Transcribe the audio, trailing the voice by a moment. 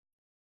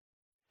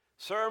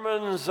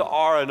Sermons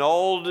are an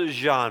old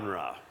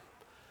genre.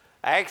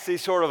 Actually,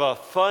 sort of a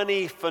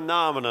funny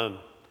phenomenon,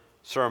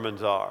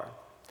 sermons are.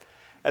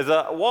 As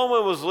a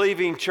woman was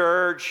leaving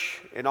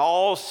church in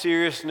all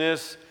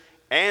seriousness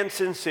and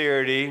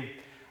sincerity,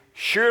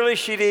 surely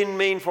she didn't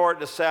mean for it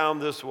to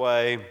sound this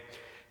way.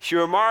 She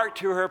remarked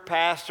to her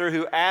pastor,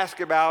 who asked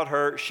about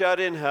her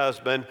shut-in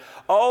husband,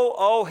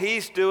 oh,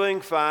 he's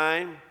doing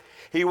fine.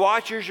 He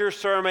watches your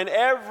sermon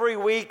every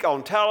week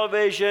on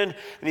television,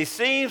 and he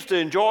seems to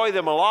enjoy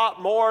them a lot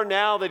more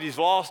now that he's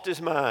lost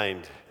his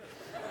mind.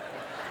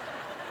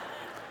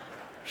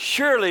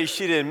 Surely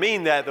she didn't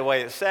mean that the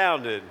way it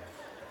sounded.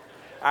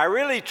 I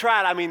really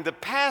tried. The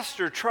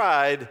pastor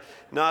tried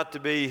not to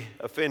be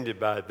offended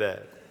by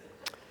that.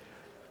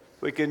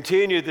 We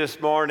continue this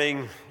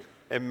morning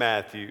in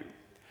Matthew.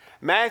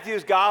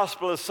 Matthew's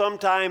gospel is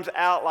sometimes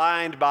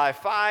outlined by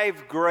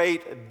 5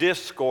 great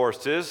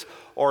discourses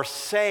or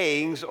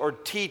sayings or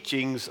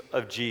teachings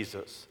of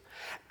Jesus.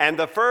 And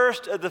the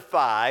first of the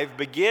 5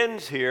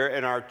 begins here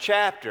in our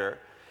chapter.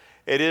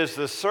 It is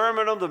the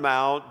Sermon on the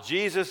Mount,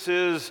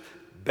 Jesus'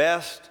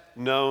 best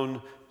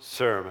known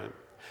sermon.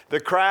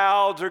 The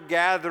crowds are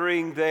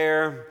gathering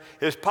there.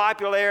 His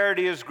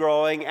popularity is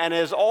growing, and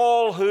as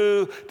all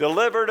who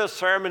delivered a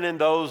sermon in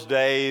those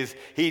days,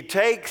 he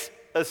takes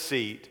a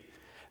seat.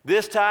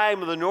 This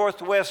time in the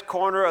northwest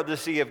corner of the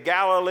Sea of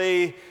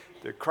Galilee,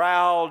 the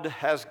crowd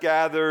has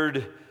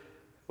gathered.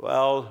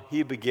 Well,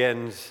 he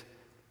begins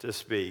to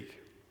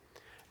speak.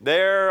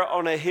 There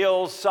on a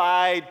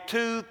hillside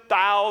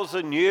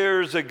 2,000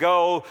 years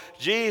ago,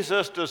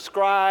 Jesus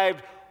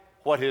described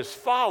what his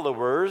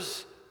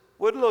followers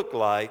would look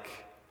like,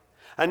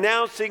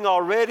 announcing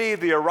already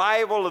the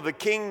arrival of the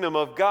kingdom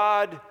of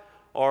God,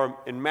 or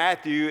in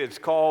Matthew it's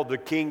called the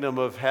kingdom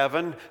of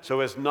heaven, so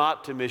as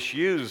not to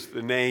misuse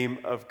the name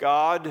of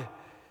God.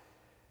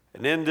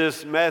 And in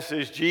this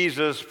message,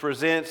 Jesus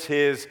presents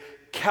his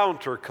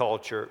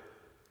counterculture,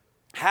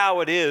 how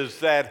it is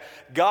that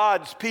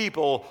God's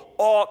people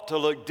ought to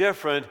look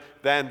different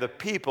than the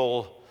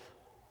people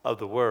of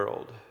the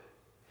world.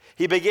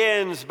 He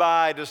begins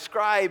by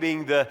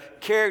describing the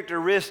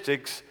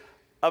characteristics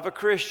of a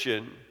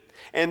Christian,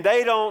 and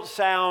they don't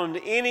sound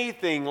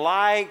anything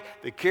like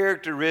the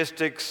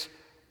characteristics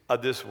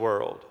of this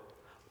world.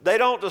 They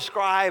don't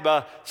describe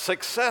a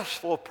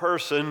successful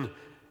person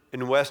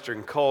in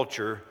Western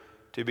culture,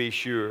 to be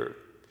sure.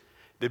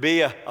 To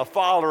be a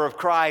follower of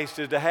Christ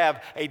is to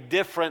have a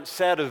different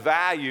set of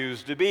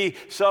values. To be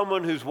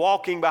someone who's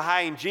walking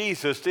behind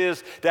Jesus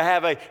is to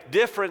have a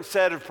different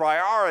set of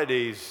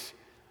priorities.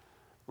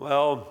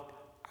 Well,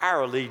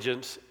 our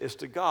allegiance is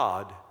to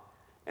God,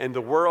 and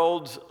the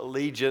world's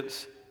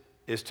allegiance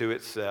is to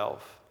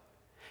itself.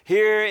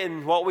 Here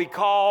in what we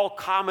call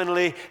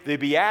commonly the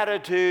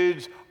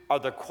Beatitudes are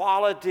the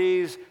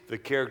qualities, the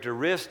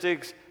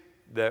characteristics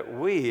that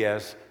we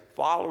as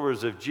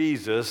followers of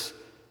Jesus,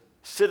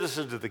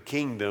 citizens of the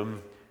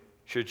kingdom,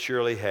 should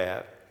surely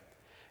have.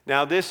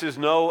 Now, this is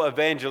no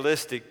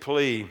evangelistic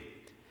plea.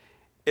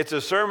 It's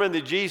a sermon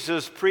that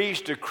Jesus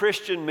preached to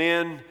Christian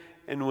men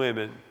and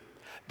women.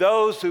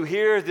 Those who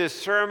hear this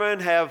sermon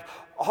have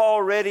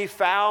already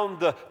found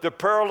the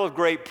pearl of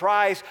great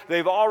price.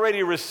 They've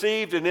already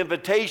received an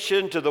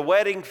invitation to the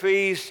wedding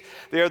feast.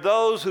 They are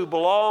those who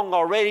belong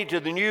already to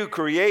the new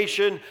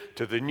creation,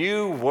 to the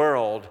new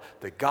world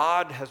that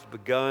God has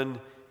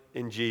begun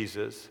in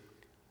Jesus.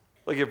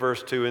 Look at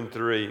verse 2 and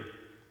 3.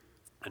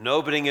 And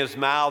opening his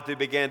mouth, he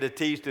began to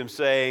teach them,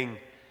 saying,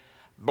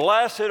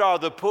 "Blessed are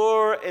the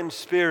poor in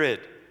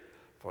spirit,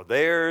 for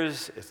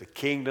theirs is the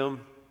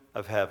kingdom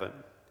of heaven."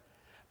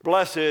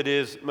 Blessed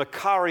is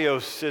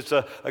makarios. It's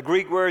a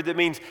Greek word that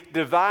means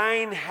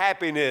divine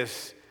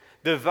happiness,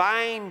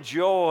 divine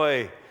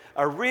joy,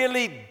 a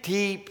really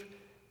deep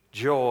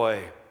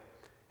joy.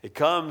 It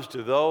comes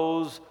to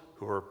those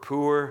who are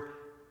poor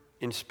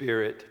in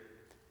spirit.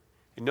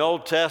 In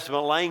Old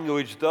Testament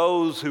language,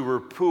 those who were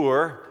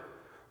poor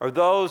are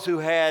those who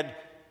had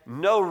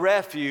no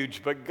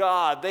refuge but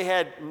God. They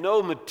had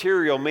no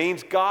material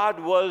means. God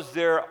was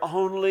their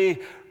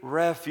only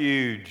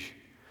refuge.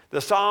 The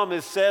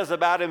psalmist says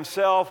about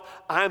himself,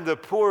 "I'm the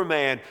poor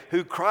man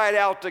who cried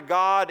out to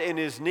God in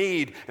his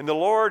need, and the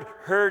Lord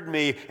heard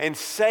me and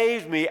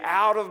saved me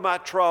out of my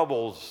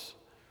troubles."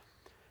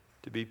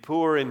 To be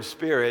poor in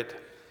spirit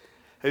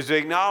is to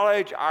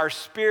acknowledge our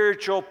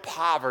spiritual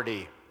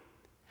poverty,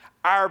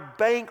 our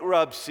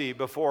bankruptcy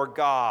before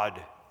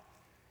God.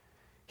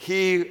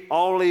 He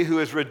only who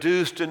is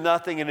reduced to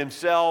nothing in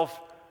himself,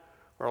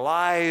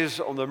 relies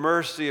on the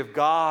mercy of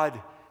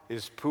God,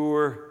 is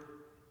poor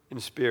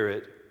in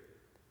spirit.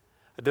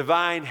 A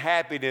divine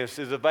happiness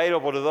is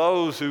available to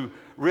those who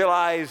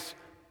realize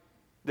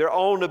their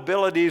own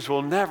abilities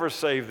will never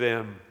save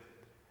them.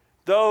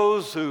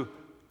 Those who,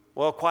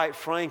 well, quite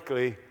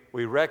frankly,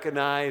 we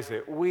recognize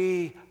that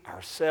we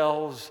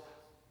ourselves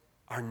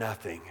are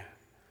nothing.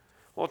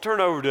 Well,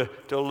 turn over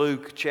to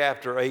Luke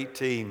chapter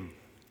 18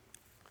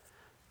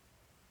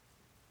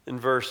 and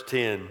verse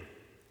 10.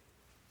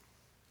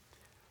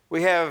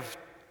 We have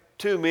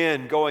 2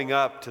 men going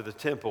up to the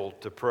temple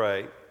to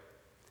pray.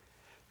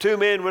 Two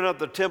men went up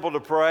to the temple to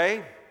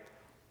pray,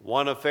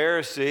 one a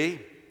Pharisee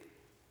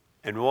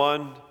and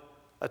one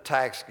a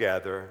tax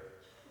gatherer.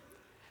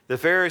 The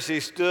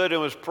Pharisee stood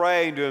and was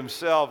praying to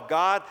himself,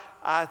 God,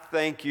 I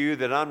thank you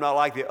that I'm not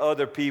like the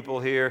other people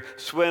here,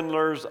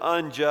 swindlers,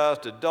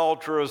 unjust,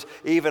 adulterers,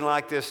 even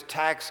like this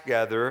tax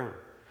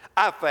gatherer.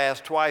 I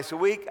fast twice a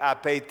week. I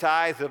pay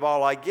tithes of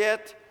all I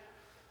get.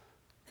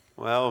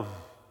 Well,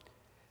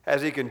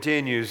 as he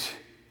continues,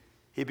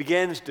 he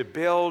begins to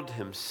build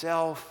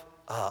himself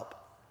up.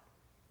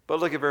 But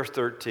look at verse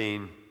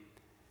 13.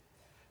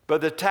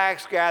 But the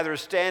tax gatherer,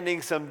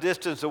 standing some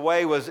distance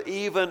away, was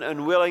even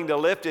unwilling to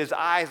lift his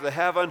eyes to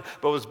heaven,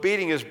 but was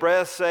beating his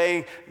breast,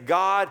 saying,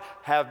 God,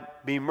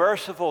 be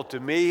merciful to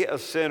me, a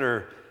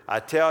sinner. I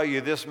tell you,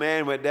 this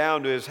man went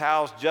down to his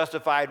house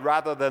justified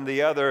rather than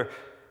the other.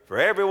 For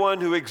everyone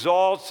who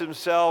exalts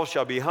himself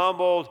shall be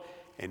humbled,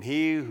 and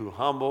he who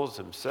humbles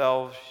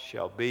himself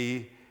shall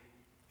be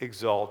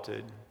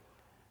exalted.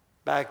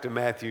 Back to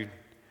Matthew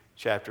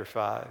chapter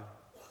 5.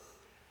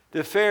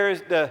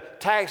 The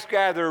tax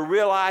gatherer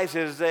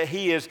realizes that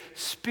he is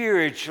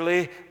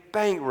spiritually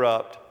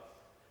bankrupt.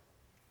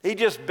 He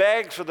just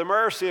begs for the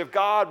mercy of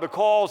God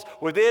because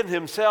within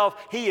himself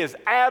he is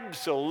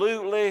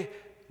absolutely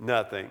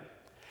nothing.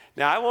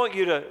 Now I want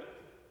you to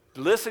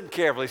listen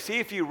carefully. See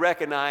if you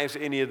recognize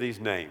any of these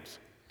names.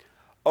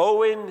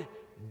 Owen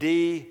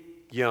D.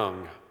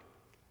 Young,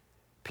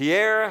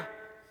 Pierre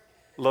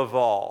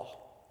Laval,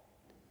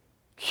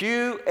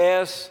 Hugh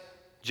S.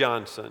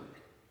 Johnson,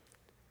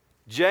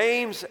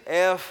 James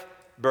F.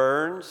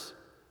 Burns,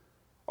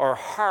 or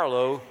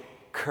Harlow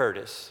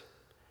Curtis.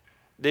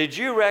 Did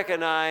you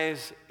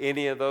recognize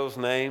any of those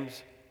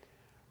names?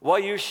 Well,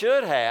 you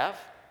should have.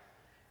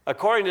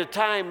 According to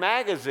Time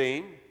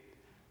magazine,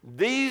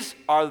 these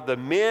are the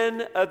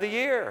men of the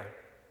year.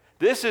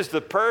 This is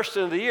the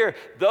person of the year.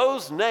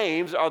 Those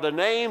names are the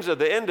names of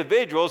the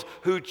individuals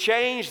who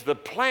changed the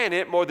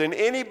planet more than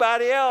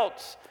anybody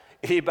else.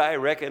 Anybody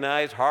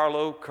recognize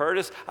Harlow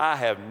Curtis? I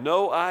have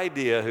no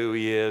idea who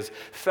he is.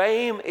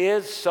 Fame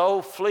is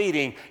so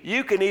fleeting.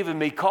 You can even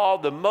be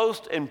called the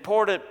most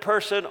important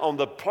person on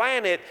the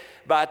planet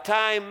by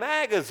Time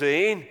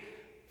magazine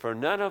for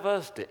none of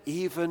us to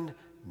even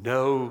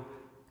know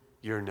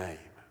your name.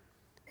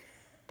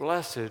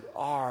 Blessed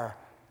are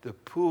the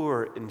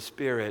poor in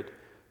spirit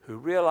who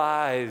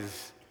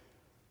realize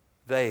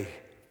they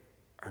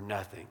are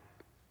nothing.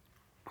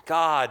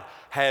 God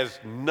has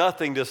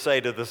nothing to say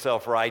to the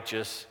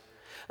self-righteous.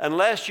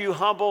 Unless you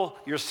humble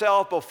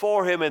yourself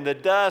before him in the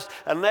dust,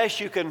 unless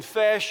you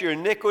confess your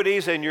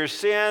iniquities and your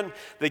sin,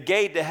 the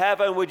gate to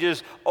heaven, which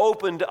is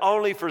opened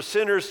only for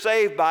sinners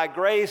saved by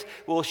grace,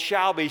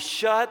 shall be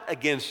shut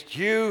against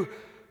you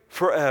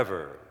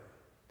forever.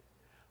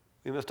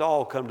 We must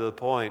all come to the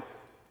point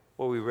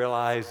where we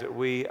realize that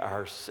we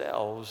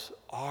ourselves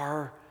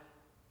are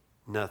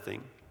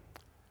nothing.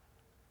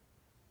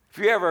 If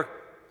you ever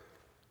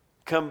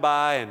come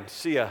by and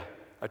see a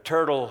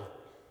turtle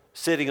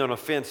sitting on a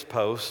fence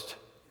post,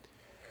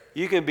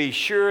 you can be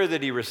sure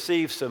that he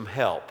received some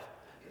help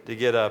to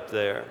get up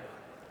there.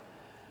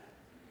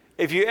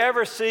 If you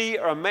ever see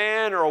a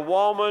man or a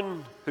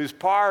woman who's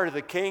part of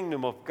the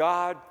kingdom of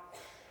God,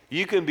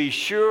 you can be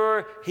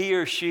sure he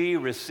or she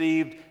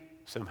received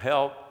some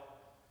help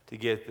to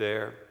get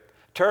there.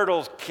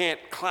 Turtles can't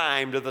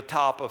climb to the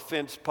top of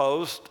fence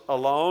posts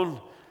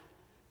alone.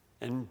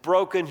 And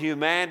broken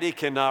humanity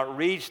cannot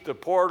reach the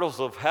portals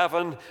of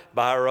heaven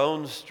by our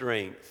own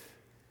strength.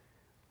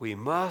 We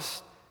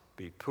must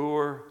be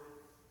poor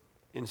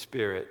in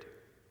spirit.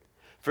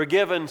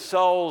 Forgiven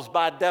souls,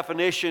 by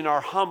definition,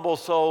 are humble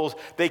souls.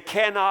 They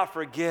cannot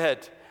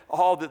forget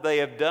all that they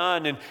have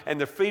done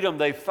and the freedom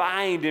they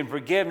find in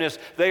forgiveness.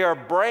 They are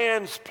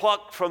brands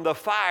plucked from the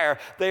fire.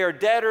 They are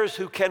debtors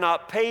who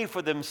cannot pay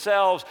for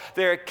themselves.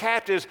 They are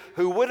captives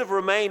who would have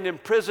remained in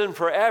prison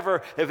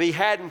forever if he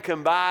hadn't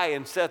come by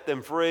and set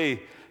them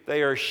free.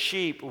 They are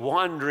sheep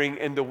wandering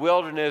in the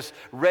wilderness,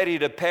 ready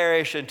to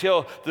perish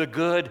until the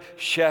good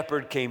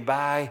shepherd came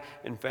by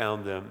and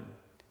found them.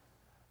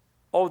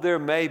 Oh, there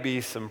may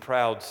be some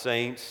proud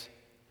saints,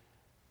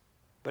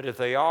 but if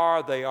they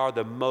are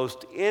the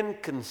most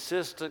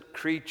inconsistent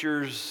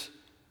creatures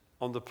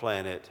on the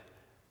planet,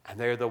 and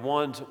they're the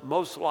ones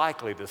most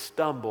likely to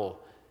stumble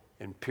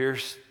and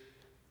pierce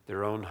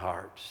their own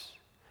hearts.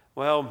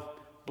 Well,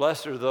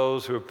 blessed are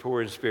those who are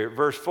poor in spirit.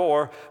 Verse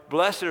 4,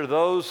 blessed are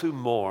those who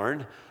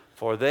mourn,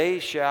 for they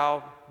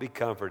shall be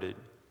comforted.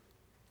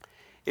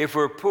 If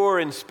we're poor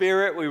in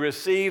spirit, we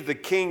receive the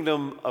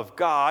kingdom of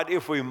God.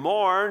 If we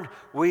mourn,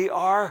 we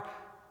are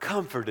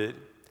comforted.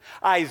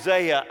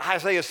 Isaiah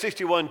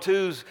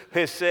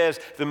 61:2 says,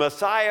 the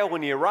Messiah,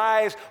 when he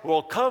arrives,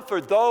 will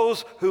comfort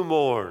those who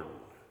mourn.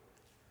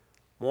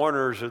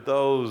 Mourners are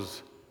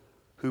those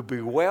who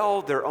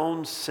bewail their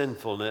own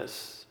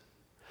sinfulness.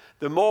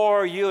 The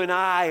more you and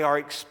I are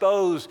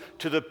exposed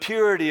to the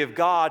purity of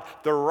God,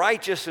 the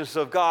righteousness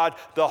of God,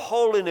 the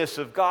holiness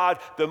of God,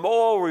 the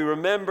more we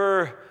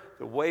remember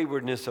the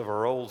waywardness of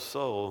our old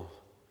soul.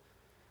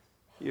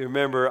 You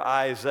remember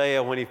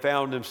Isaiah when he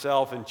found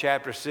himself in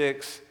chapter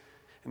 6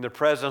 in the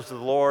presence of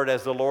the Lord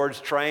as the Lord's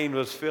train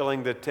was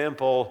filling the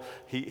temple.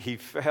 He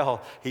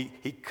fell. He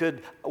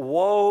could,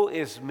 woe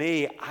is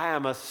me, I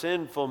am a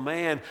sinful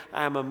man.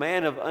 I am a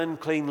man of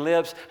unclean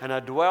lips, and I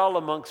dwell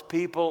amongst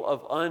people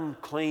of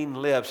unclean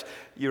lips.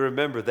 You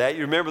remember that.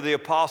 You remember the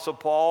Apostle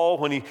Paul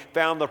when he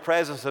found the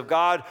presence of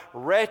God.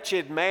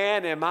 Wretched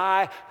man am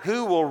I,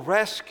 who will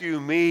rescue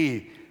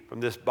me from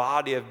this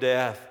body of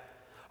death?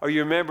 Or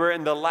you remember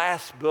in the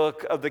last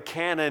book of the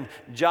canon,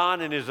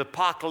 John in his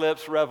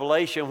Apocalypse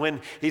Revelation,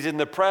 when he's in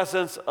the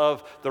presence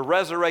of the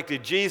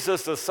resurrected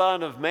Jesus, the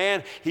Son of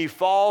Man, he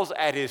falls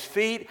at his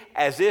feet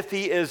as if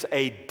he is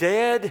a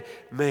dead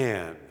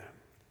man.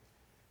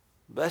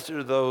 Blessed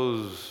are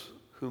those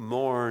who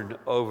mourn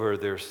over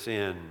their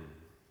sin.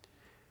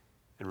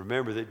 And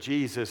remember that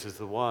Jesus is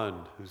the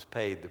one who's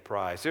paid the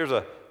price. There's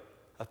a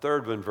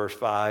third one, verse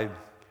 5.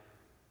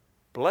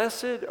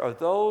 Blessed are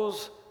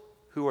those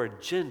who are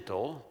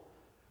gentle,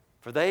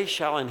 for they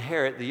shall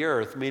inherit the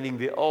earth, meaning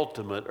the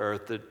ultimate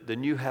earth, the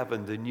new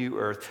heaven, the new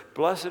earth.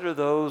 Blessed are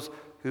those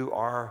who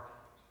are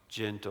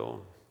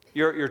gentle.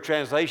 Your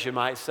translation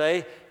might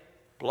say,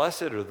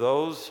 blessed are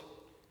those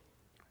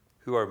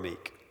who are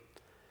meek.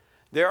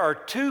 There are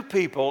two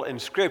people in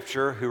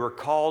Scripture who are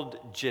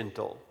called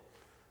gentle.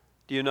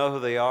 Do you know who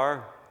they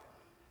are?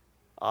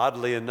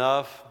 Oddly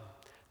enough,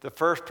 the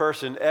first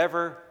person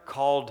ever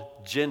called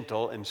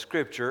gentle in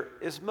Scripture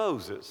is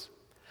Moses,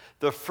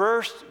 the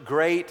first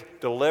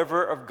great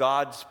deliverer of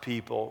God's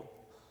people,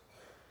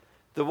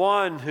 the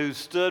one who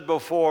stood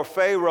before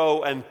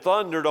Pharaoh and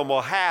thundered on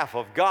behalf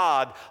of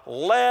God,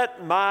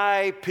 "Let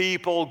my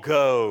people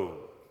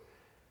go."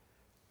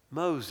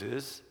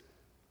 Moses,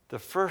 the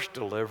first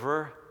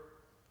deliverer,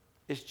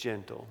 is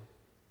gentle.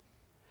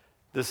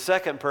 The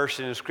second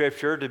person in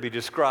Scripture to be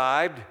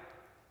described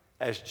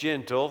as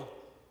gentle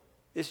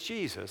is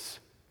Jesus.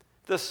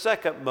 The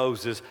second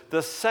Moses,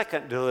 the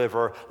second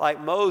deliverer. Like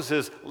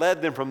Moses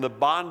led them from the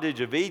bondage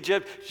of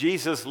Egypt,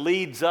 Jesus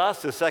leads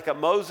us, the second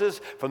Moses,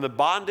 from the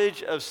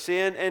bondage of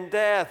sin and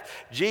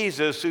death.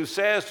 Jesus, who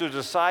says to the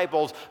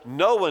disciples,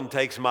 "No one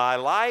takes my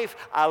life.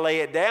 I lay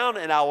it down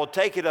and I will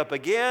take it up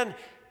again."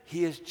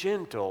 He is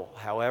gentle,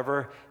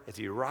 however, as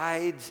he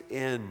rides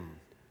in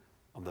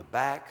on the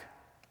back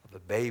of a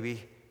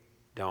baby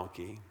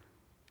donkey.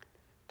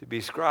 To be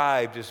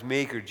described as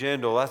meek or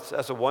gentle,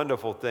 that's a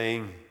wonderful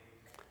thing.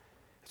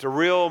 It's a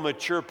real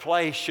mature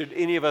place should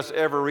any of us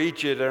ever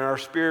reach it in our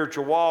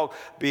spiritual walk.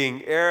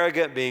 Being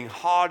arrogant, being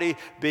haughty,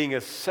 being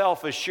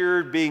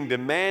self-assured, being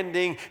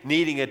demanding,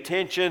 needing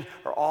attention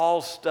are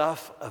all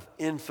stuff of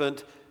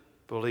infant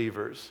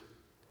believers.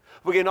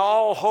 We can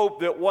all hope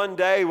that one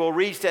day we'll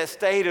reach that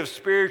state of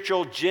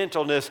spiritual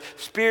gentleness,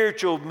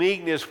 spiritual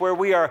meekness, where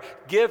we are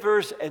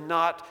givers and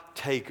not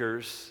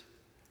takers.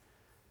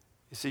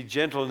 You see,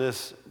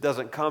 gentleness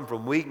doesn't come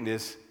from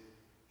weakness.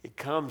 It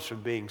comes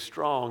from being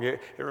strong. It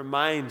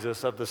reminds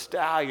us of the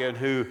stallion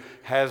who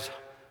has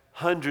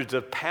hundreds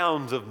of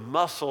pounds of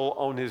muscle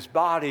on his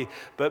body,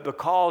 but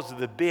because of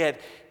the bit,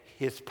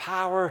 his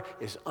power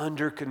is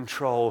under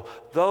control.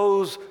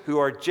 Those who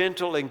are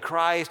gentle in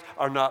Christ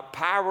are not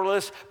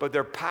powerless, but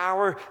their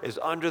power is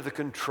under the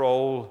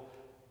control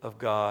of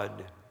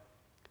God.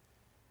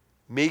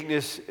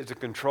 Meekness is a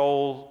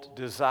controlled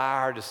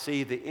desire to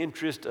see the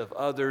interest of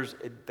others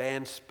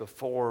advance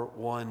before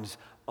one's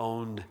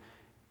own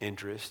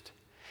interest.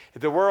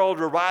 If the world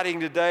were writing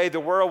today,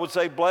 the world would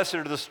say, blessed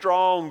are the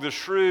strong, the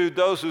shrewd,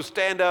 those who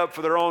stand up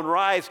for their own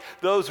rights,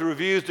 those who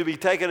refuse to be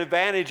taken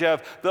advantage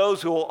of,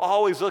 those who will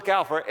always look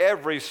out for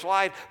every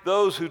slight,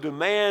 those who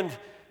demand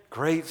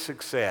great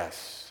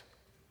success.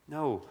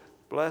 No,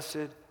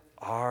 blessed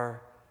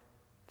are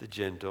the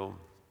gentle.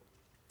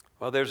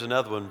 Well, there's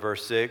another one,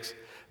 verse 6.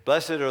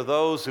 Blessed are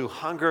those who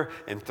hunger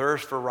and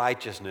thirst for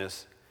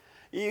righteousness.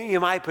 You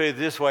might put it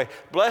this way: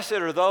 blessed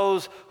are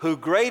those whose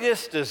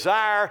greatest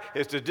desire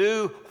is to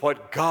do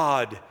what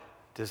God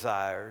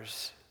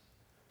desires.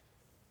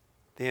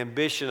 The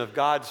ambition of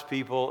God's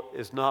people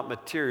is not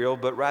material,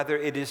 but rather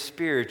it is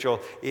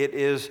spiritual. It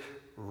is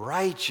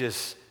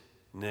righteousness.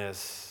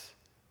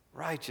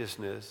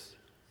 Righteousness.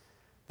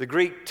 The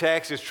Greek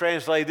text is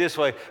translated this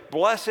way: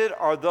 blessed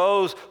are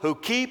those who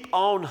keep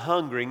on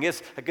hungering.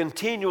 It's a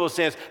continual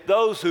sense.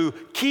 Those who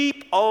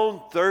keep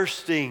on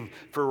thirsting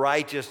for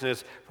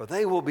righteousness, for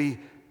they will be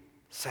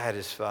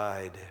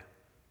satisfied.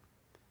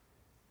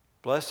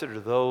 Blessed are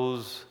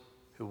those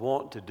who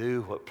want to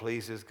do what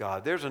pleases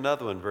God. There's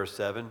another one, verse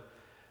 7.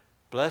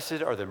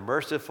 Blessed are the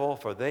merciful,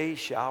 for they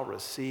shall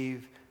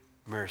receive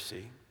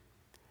mercy.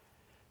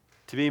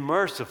 To be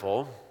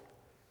merciful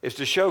is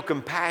to show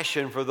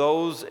compassion for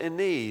those in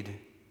need.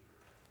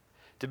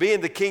 To be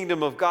in the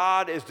kingdom of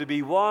God is to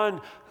be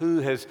one who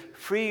has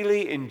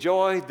freely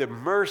enjoyed the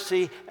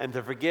mercy and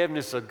the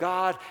forgiveness of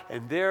God,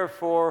 and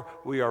therefore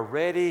we are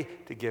ready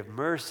to give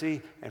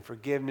mercy and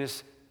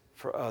forgiveness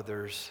for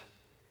others.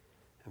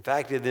 In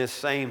fact, in this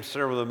same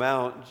Sermon on the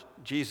Mount,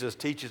 Jesus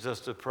teaches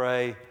us to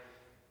pray,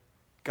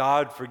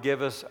 God,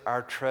 forgive us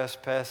our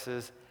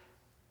trespasses,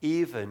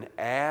 even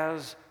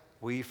as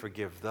we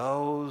forgive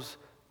those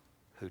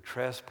who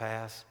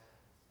trespass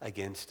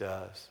against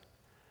us.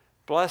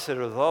 Blessed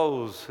are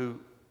those who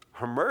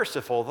are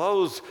merciful,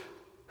 those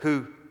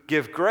who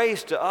give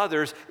grace to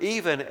others,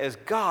 even as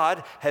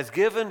God has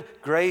given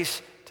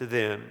grace to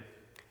them.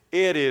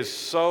 It is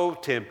so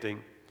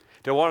tempting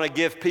to want to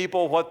give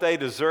people what they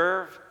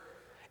deserve.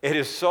 It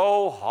is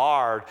so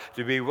hard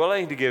to be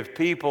willing to give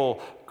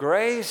people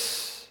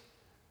grace.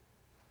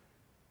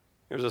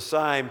 There's a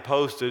sign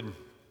posted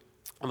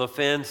on the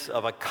fence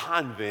of a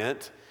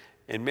convent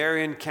in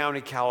Marion County,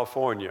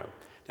 California.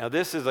 Now,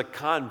 this is a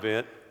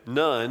convent,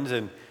 nuns,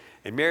 in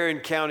Marion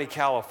County,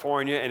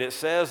 California, and it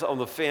says on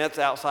the fence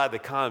outside the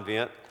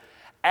convent,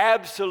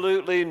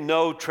 absolutely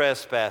no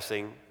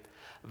trespassing.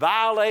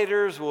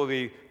 Violators will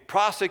be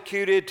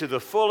prosecuted to the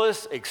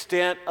fullest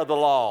extent of the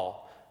law.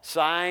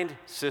 Signed,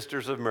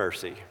 Sisters of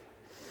Mercy.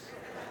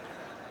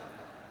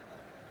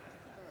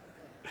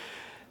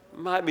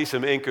 Might be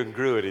some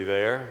incongruity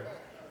there.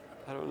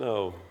 I don't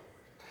know.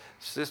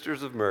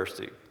 Sisters of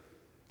Mercy.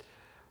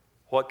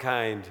 What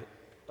kind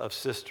of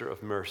sister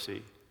of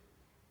mercy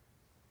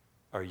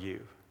are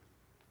you?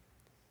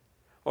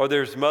 Or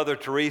there's Mother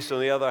Teresa, on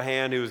the other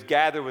hand, who was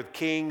gathered with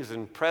kings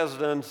and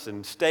presidents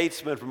and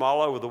statesmen from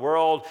all over the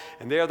world,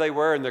 and there they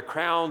were in their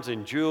crowns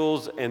and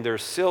jewels and their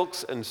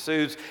silks and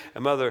suits,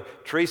 and Mother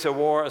Teresa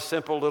wore a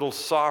simple little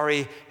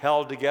sari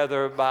held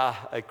together by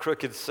a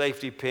crooked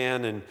safety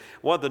pin, and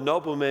one of the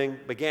noblemen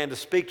began to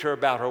speak to her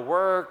about her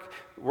work,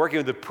 working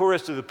with the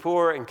poorest of the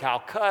poor in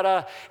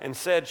Calcutta, and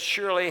said,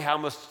 surely how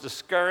much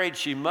discouraged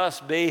she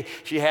must be.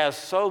 She has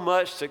so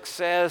much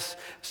success,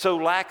 so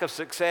lack of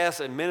success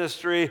in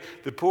ministry.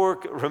 The poor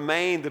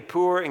remain the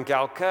poor in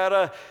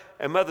Calcutta.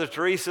 And Mother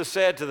Teresa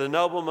said to the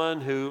nobleman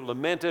who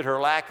lamented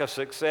her lack of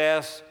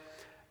success,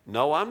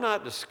 no, I'm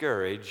not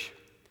discouraged.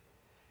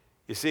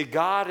 You see,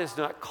 God has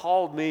not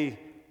called me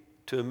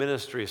to a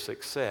ministry of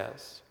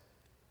success.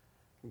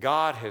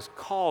 God has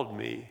called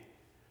me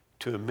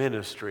to a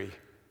ministry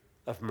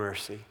of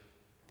mercy.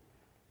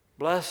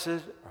 Blessed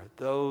are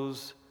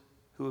those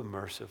who are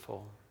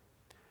merciful.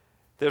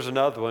 There's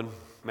another one,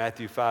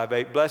 Matthew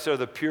 5:8. Blessed are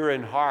the pure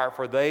in heart,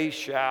 for they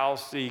shall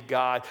see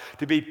God.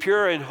 To be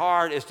pure in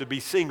heart is to be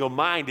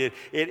single-minded.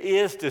 It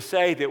is to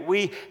say that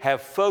we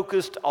have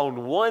focused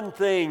on one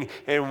thing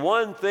and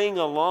one thing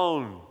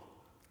alone.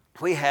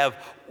 We have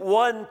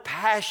one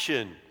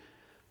passion.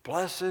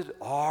 Blessed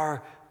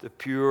are the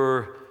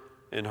pure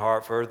in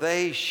heart, for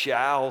they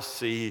shall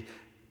see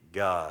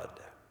God.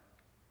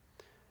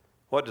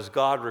 What does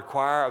God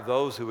require of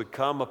those who would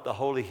come up the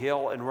holy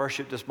hill and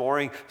worship this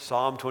morning?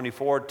 Psalm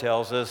 24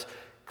 tells us,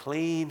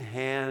 clean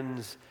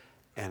hands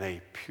and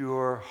a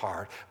pure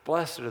heart.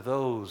 Blessed are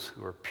those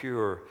who are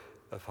pure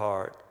of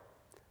heart.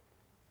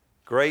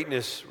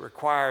 Greatness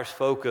requires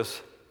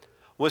focus.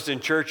 Winston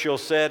Churchill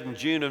said in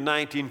June of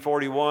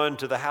 1941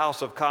 to the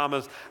House of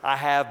Commons, I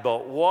have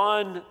but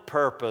one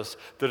purpose,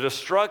 the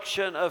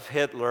destruction of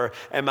Hitler,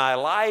 and my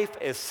life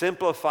is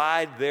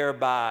simplified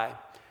thereby.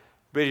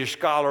 British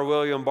scholar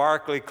William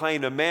Barclay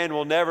claimed a man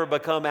will never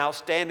become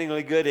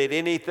outstandingly good at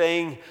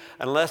anything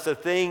unless the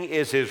thing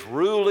is his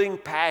ruling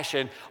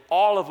passion.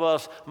 All of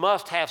us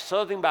must have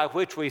something by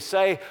which we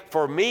say,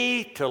 for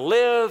me to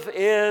live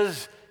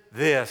is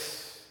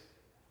this.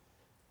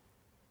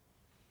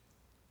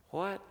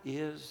 What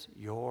is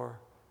your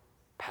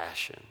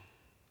passion?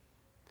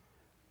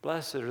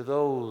 Blessed are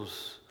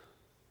those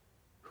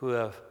who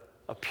have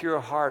a pure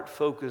heart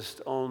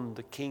focused on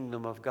the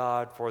kingdom of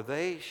God, for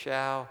they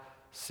shall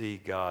see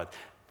God.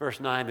 Verse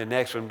 9, the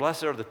next one.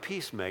 Blessed are the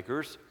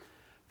peacemakers,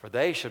 for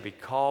they shall be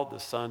called the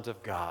sons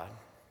of God.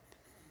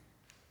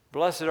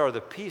 Blessed are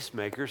the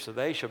peacemakers, so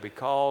they shall be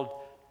called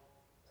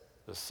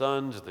the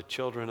sons of the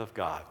children of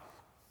God.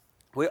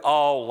 We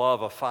all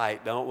love a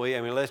fight, don't we?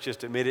 I mean, let's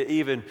just admit it.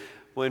 Even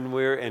when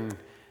we're in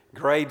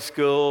grade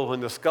school,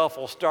 when the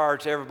scuffle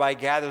starts, everybody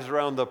gathers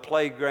around the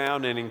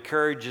playground and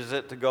encourages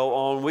it to go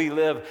on. We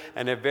live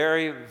in a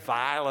very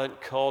violent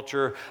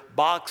culture.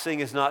 Boxing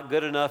is not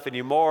good enough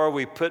anymore.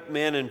 We put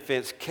men in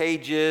fence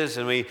cages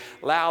and we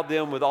allow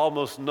them with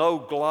almost no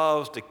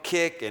gloves to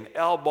kick and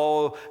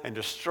elbow and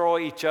destroy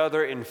each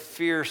other in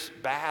fierce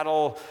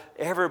battle.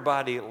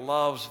 Everybody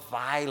loves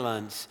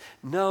violence.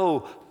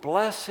 No,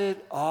 blessed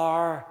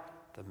are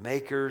the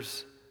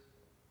makers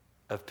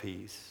of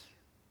peace.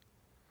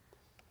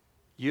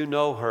 You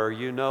know her,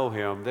 you know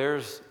him.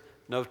 There's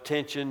no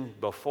tension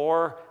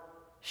before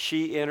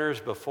she enters,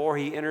 before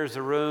he enters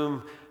the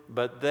room,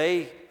 but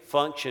they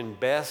function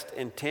best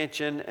in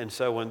tension, and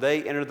so when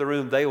they enter the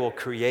room, they will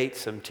create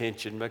some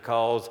tension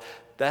because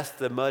that's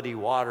the muddy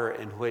water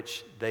in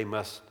which they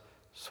must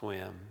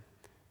swim.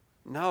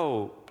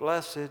 No,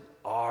 blessed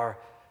are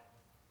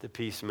the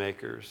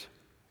peacemakers.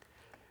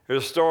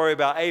 There's a story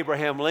about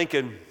Abraham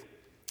Lincoln.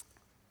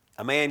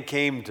 A man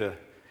came to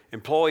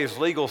employ his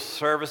legal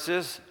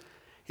services.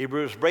 He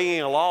was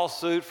bringing a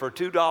lawsuit for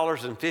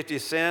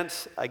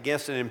 $2.50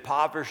 against an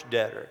impoverished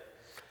debtor.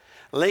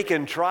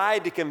 Lincoln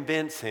tried to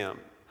convince him,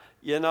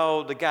 you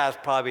know, the guy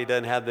probably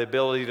doesn't have the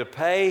ability to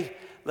pay,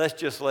 let's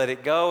just let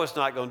it go. It's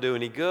not going to do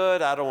any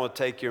good. I don't want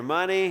to take your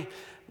money.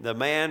 The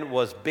man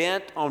was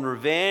bent on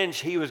revenge.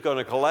 He was going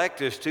to collect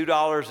his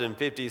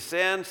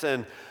 $2.50.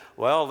 And,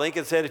 well,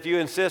 Lincoln said, if you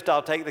insist,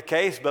 I'll take the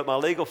case, but my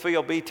legal fee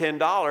will be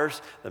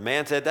 $10. The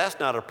man said, that's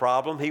not a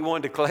problem. He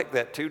wanted to collect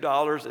that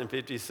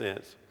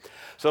 $2.50.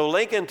 So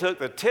Lincoln took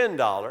the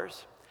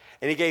 $10,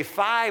 and he gave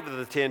 5 of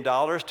the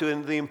 $10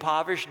 to the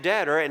impoverished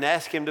debtor and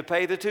asked him to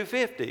pay the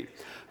 $2.50,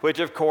 which,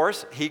 of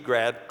course, he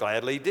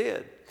gladly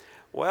did.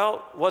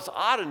 Well, what's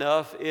odd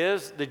enough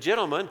is the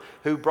gentleman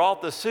who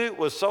brought the suit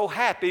was so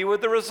happy with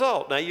the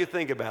result. Now, you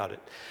think about it.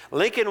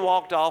 Lincoln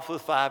walked off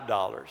with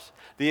 $5.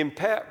 The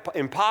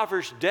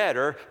impoverished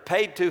debtor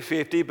paid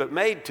 $2.50 but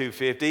made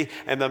 $2.50,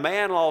 and the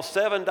man lost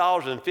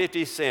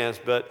 $7.50.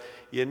 But,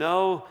 you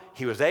know,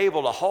 he was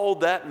able to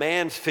hold that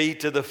man's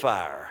feet to the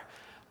fire,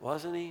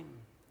 wasn't he?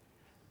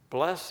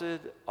 Blessed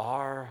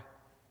are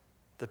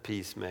the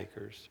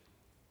peacemakers.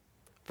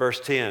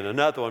 Verse 10,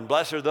 another one.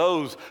 Blessed are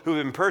those who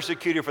have been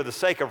persecuted for the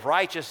sake of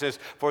righteousness,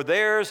 for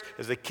theirs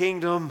is the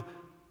kingdom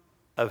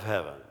of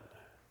heaven.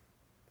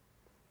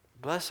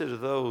 Blessed are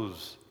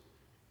those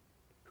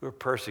who are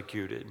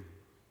persecuted.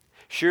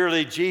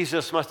 Surely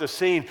Jesus must have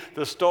seen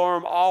the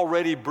storm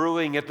already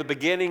brewing at the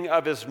beginning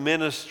of his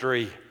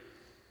ministry.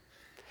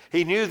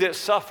 He knew that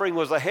suffering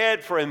was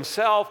ahead for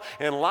himself,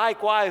 and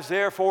likewise,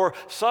 therefore,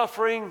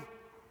 suffering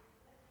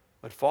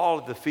would fall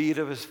at the feet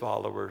of his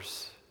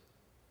followers.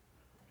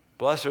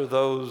 Blessed are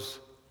those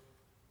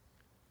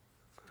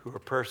who are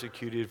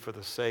persecuted for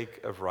the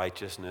sake of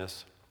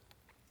righteousness,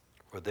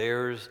 for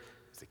theirs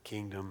is the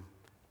kingdom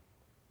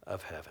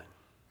of heaven.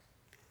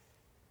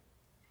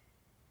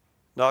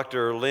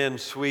 Dr. Lynn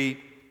Sweet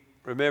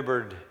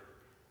remembered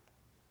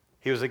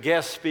he was a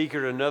guest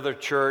speaker at another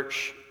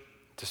church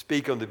to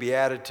speak on the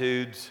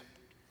Beatitudes.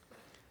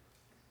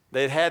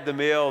 They'd had the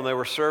meal and they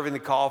were serving the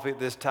coffee at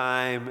this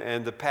time,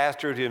 and the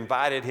pastor who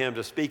invited him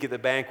to speak at the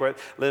banquet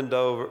leaned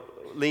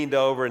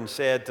over and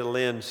said to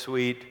Lynn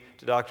Sweet,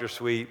 to Dr.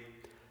 Sweet,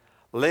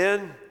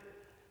 Lynn,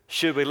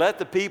 should we let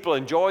the people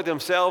enjoy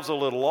themselves a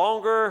little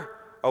longer,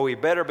 or we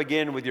better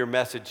begin with your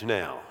message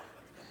now?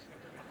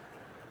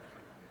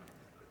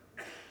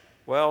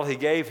 Well, he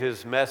gave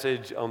his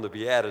message on the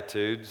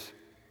Beatitudes.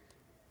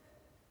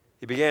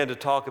 He began to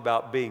talk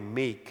about being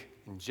meek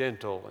and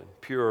gentle and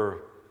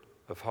pure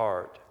of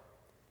heart.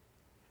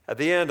 At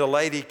the end, a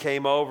lady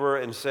came over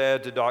and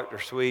said to Dr.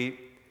 Sweet,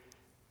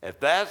 if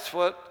that's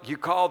what you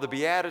call the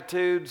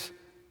Beatitudes,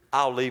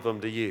 I'll leave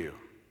them to you.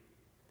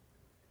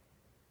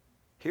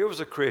 Here was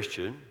a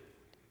Christian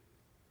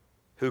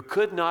who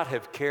could not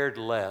have cared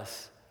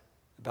less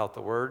about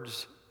the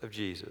words of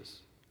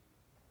Jesus.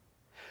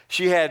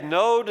 She had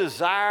no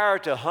desire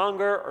to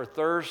hunger or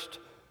thirst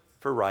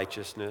for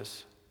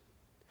righteousness.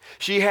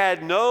 She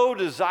had no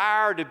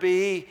desire to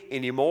be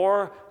any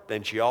more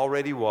than she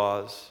already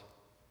was.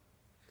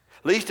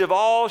 Least of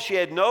all, she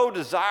had no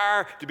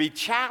desire to be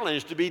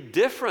challenged, to be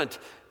different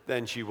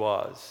than she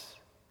was.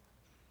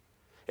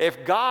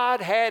 If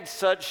God had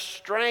such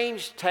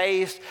strange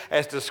taste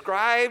as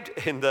described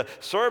in the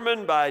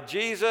sermon by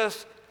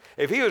Jesus,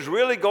 if he was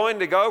really going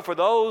to go for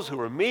those who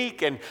were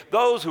meek and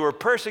those who were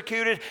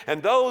persecuted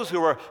and those who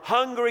were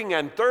hungering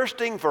and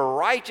thirsting for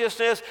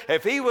righteousness,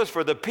 if he was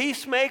for the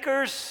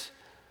peacemakers,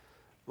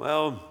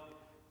 well,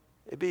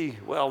 it'd be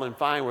well and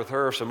fine with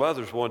her if some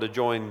others wanted to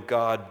join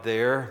God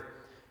there.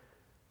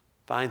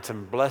 Find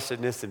some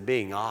blessedness in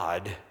being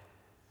odd.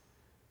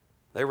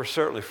 They were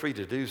certainly free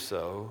to do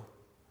so.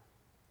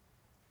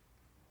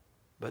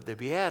 But the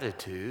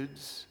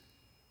Beatitudes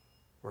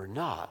were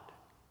not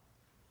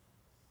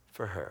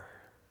for her.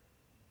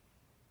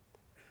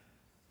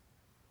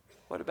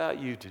 What about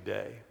you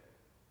today?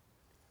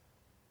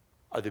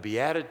 Are the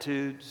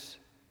Beatitudes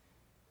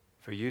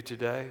for you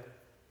today?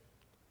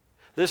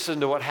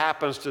 Listen to what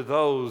happens to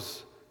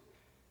those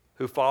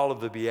who follow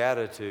the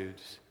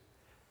Beatitudes.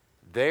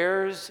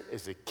 Theirs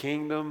is the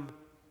kingdom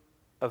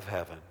of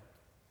heaven.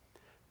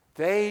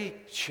 They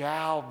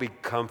shall be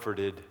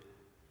comforted.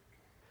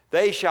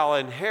 They shall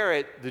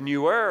inherit the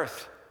new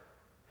earth.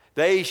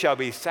 They shall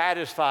be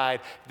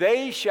satisfied.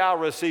 They shall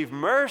receive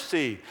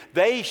mercy.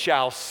 They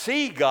shall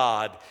see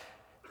God.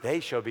 They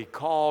shall be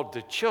called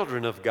the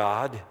children of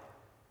God.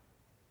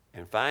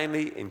 And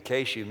finally, in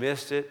case you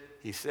missed it,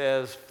 he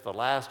says, for the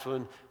last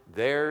one,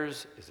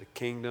 theirs is the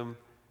kingdom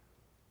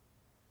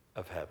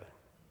of heaven.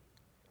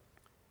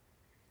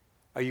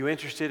 Are you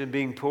interested in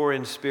being poor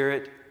in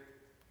spirit?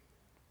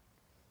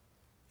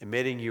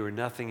 Admitting you are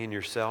nothing in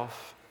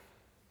yourself?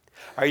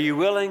 Are you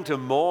willing to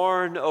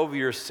mourn over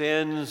your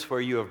sins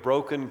where you have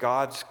broken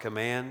God's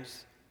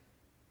commands?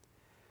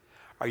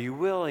 Are you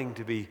willing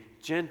to be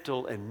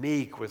gentle and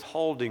meek,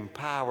 withholding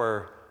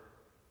power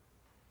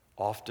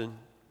often?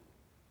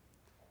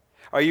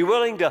 Are you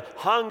willing to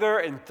hunger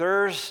and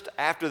thirst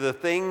after the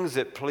things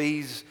that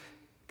please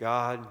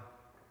God?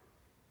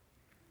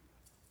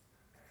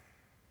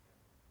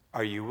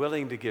 Are you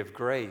willing to give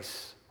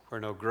grace where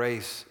no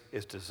grace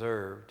is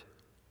deserved?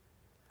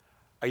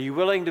 Are you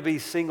willing to be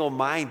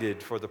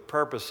single-minded for the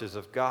purposes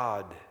of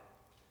God?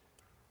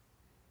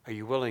 Are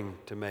you willing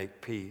to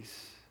make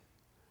peace?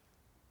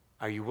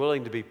 Are you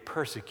willing to be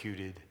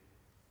persecuted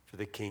for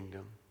the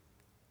kingdom?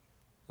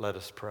 Let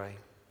us pray.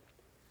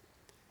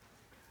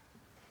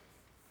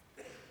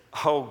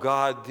 Oh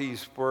God,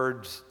 these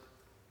words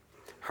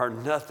are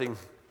nothing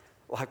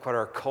like what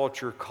our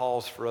culture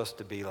calls for us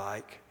to be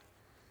like.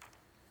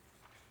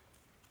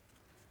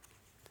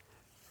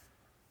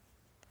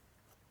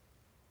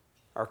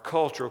 Our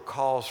culture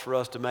calls for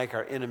us to make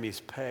our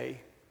enemies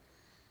pay,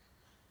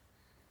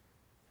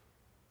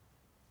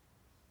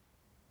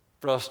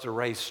 for us to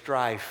raise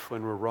strife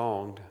when we're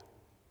wronged,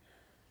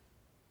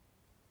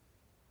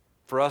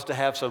 for us to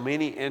have so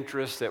many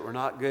interests that we're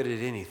not good at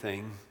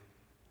anything.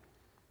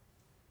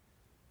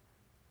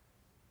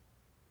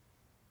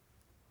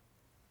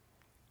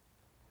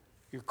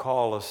 You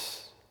call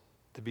us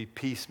to be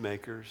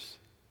peacemakers,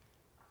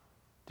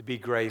 to be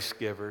grace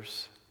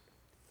givers,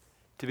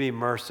 to be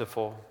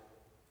merciful,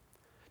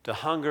 to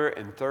hunger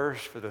and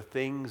thirst for the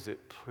things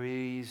that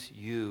please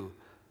you,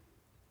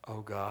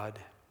 O God.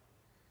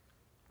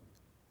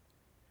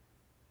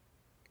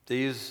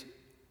 These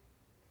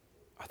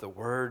are the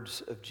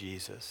words of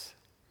Jesus.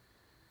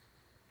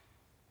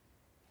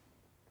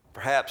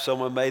 Perhaps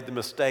someone made the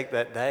mistake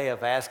that day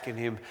of asking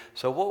him,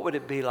 so what would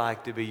it be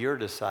like to be your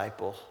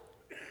disciple?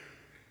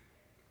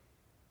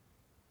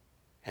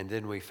 And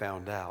then we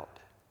found out.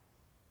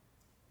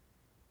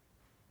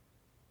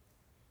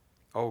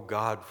 Oh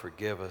God,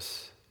 forgive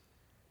us.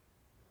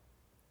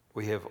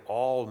 We have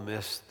all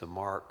missed the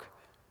mark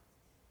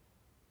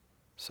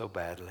so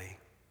badly.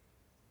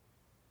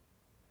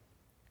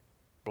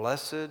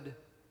 Blessed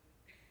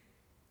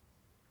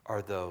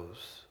are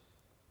those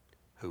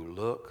who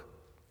look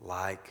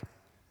like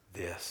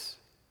this.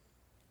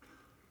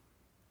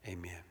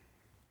 Amen.